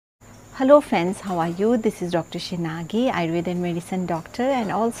Hello friends, how are you? This is Dr. Shinagi, Ayurveda and Medicine doctor and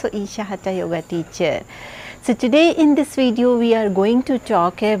also Isha Hatha Yoga teacher. So today in this video we are going to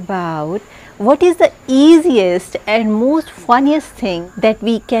talk about what is the easiest and most funniest thing that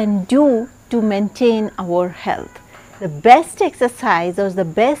we can do to maintain our health. The best exercise or the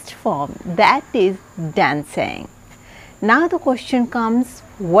best form, that is dancing. Now the question comes,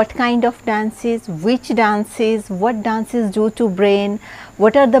 what kind of dances, which dances, what dances do to brain,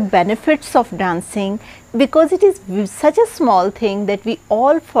 what are the benefits of dancing, because it is such a small thing that we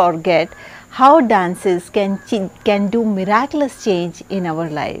all forget how dances can do miraculous change in our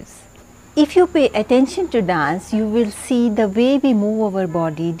lives. If you pay attention to dance, you will see the way we move our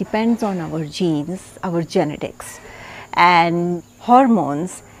body depends on our genes, our genetics and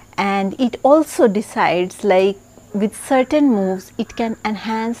hormones, and it also decides, like with certain moves it can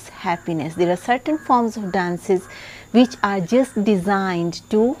enhance happiness. There are certain forms of dances which are just designed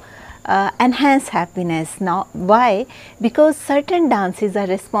to enhance happiness. Now why? Because certain dances are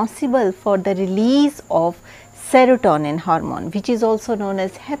responsible for the release of serotonin hormone, which is also known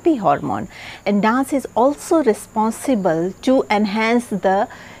as happy hormone, and dance is also responsible to enhance the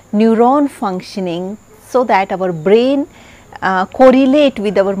neuron functioning so that our brain correlate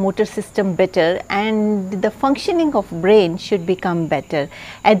with our motor system better and the functioning of brain should become better.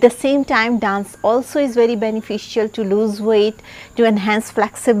 At the same time, dance also is very beneficial to lose weight, to enhance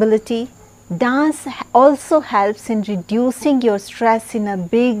flexibility. Dance also helps in reducing your stress in a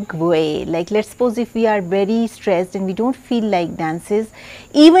big way. Like let's suppose if we are very stressed and we don't feel like dances,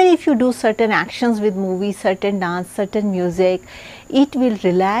 even if you do certain actions with movies, certain dance, certain music, it will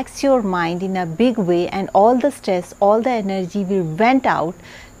relax your mind in a big way and all the stress, all the energy will vent out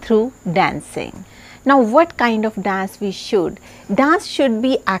through dancing. Now what kind of dance we should? Dance should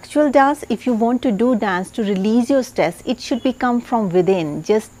be actual dance. If you want to do dance to release your stress, it should be come from within,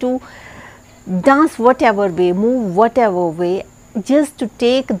 just to dance whatever way, move whatever way, just to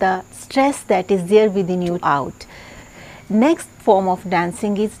take the stress that is there within you out. Next form of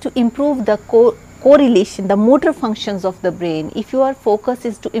dancing is to improve the correlation, the motor functions of the brain. If your focus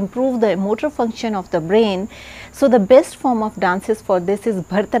is to improve the motor function of the brain, so the best form of dances for this is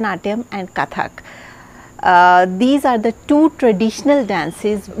Bharatanatyam and Kathak. These are the two traditional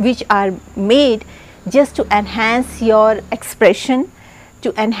dances which are made just to enhance your expression,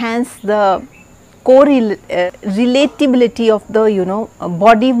 to enhance the relatability of the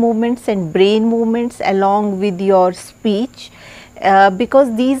body movements and brain movements along with your speech,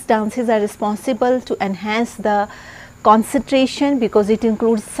 because these dances are responsible to enhance the concentration, because it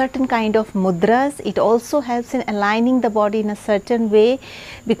includes certain kind of mudras. It also helps in aligning the body in a certain way,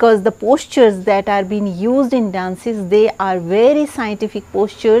 because the postures that are being used in dances, they are very scientific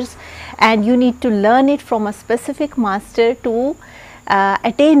postures and you need to learn it from a specific master to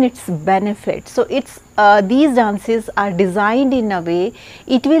attain its benefit. So these dances are designed in a way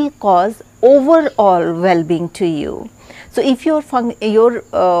it will cause overall well-being to you. So if your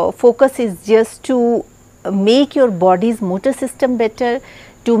focus is just to make your body's motor system better,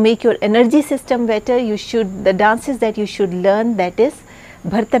 to make your energy system better, the dances that you should learn, that is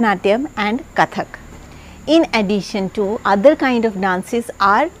Bharatanatyam and Kathak. In addition to other kind of dances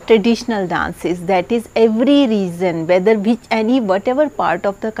are traditional dances, that is every region, whatever part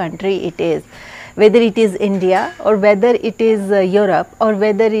of the country it is, whether it is India or whether it is Europe or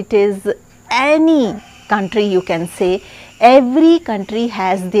whether it is any country, you can say every country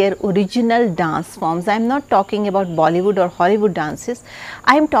has their original dance forms. I am not talking about Bollywood or Hollywood dances,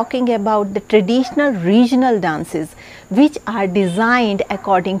 I am talking about the traditional regional dances which are designed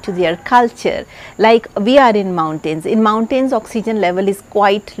according to their culture. Like we are in mountains. In mountains oxygen level is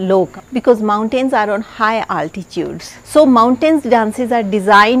quite low because mountains are on high altitudes. So mountains dances are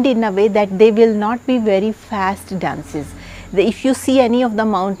designed in a way that they will not be very fast dances. If you see any of the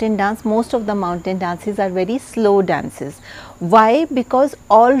mountain dance, most of the mountain dances are very slow dances. Why? Because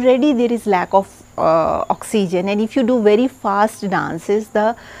already there is lack of oxygen, and if you do very fast dances,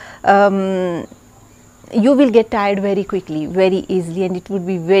 you will get tired very quickly, very easily, and it would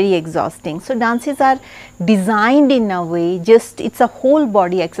be very exhausting. So dances are designed in a way, it's a whole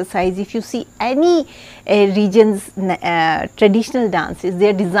body exercise. If you see any region's traditional dances, they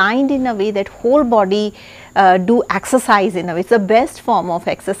are designed in a way that whole body do exercise in a way. It's the best form of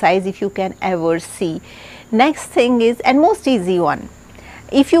exercise if you can ever see. Next thing is, and most easy one,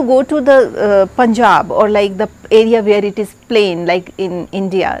 if you go to the Punjab or like the area where it is plain, like in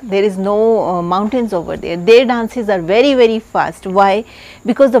India, there is no mountains over there, their dances are very, very fast. Why?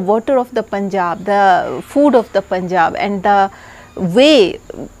 Because the water of the Punjab, the food of the Punjab and the way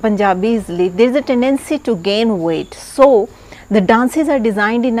Punjabis live, there is a tendency to gain weight. So The dances are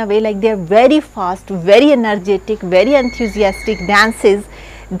designed in a way like they are very fast, very energetic, very enthusiastic dances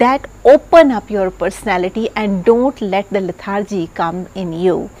that open up your personality and don't let the lethargy come in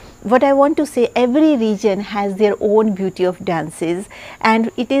you. What I want to say, every region has their own beauty of dances,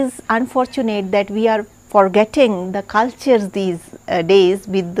 and it is unfortunate that we are forgetting the cultures these days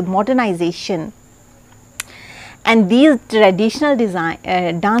with the modernization. And these traditional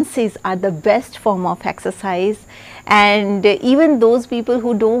dances are the best form of exercise, and even those people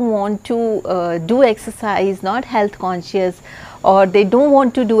who don't want to do exercise, not health conscious, or they don't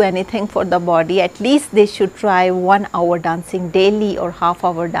want to do anything for the body, at least they should try 1 hour dancing daily or half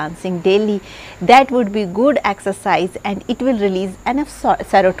hour dancing daily. That would be good exercise, and it will release enough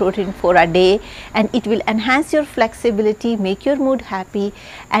serotonin for a day, and it will enhance your flexibility, make your mood happy,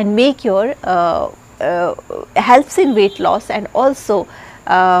 and make your helps in weight loss, and also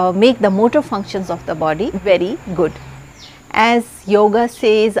make the motor functions of the body very good. As yoga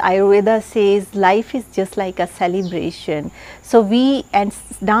says, Ayurveda says, life is just like a celebration. So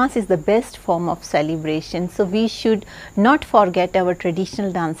dance is the best form of celebration. So we should not forget our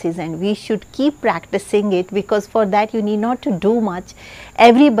traditional dances, and we should keep practicing it, because for that you need not to do much.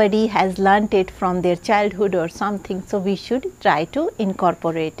 Everybody has learnt it from their childhood or something. So we should try to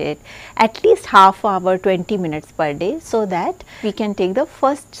incorporate it at least half hour, 20 minutes per day, so that we can take the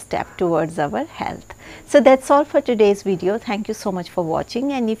first step towards our health. So that's all for today's video. Thank you so much for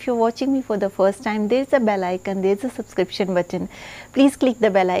watching, and if you're watching me for the first time, there is a bell icon, there is a subscription button. Please click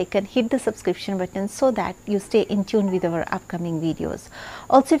the bell icon, hit the subscription button, so that you stay in tune with our upcoming videos.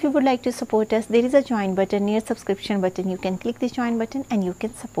 Also, if you would like to support us, there is a join button near subscription button. You can click the join button and you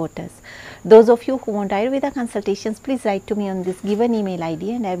can support us. Those of you who want Ayurveda consultations, please write to me on this given email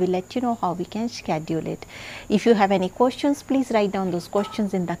ID, and I will let you know how we can schedule it. If you have any questions, please write down those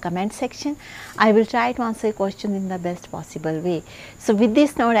questions in the comment section. I will try to answer questions in the best possible way. So with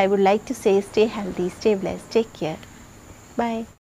this note, I would like to say, stay healthy, stay blessed, take care. Bye.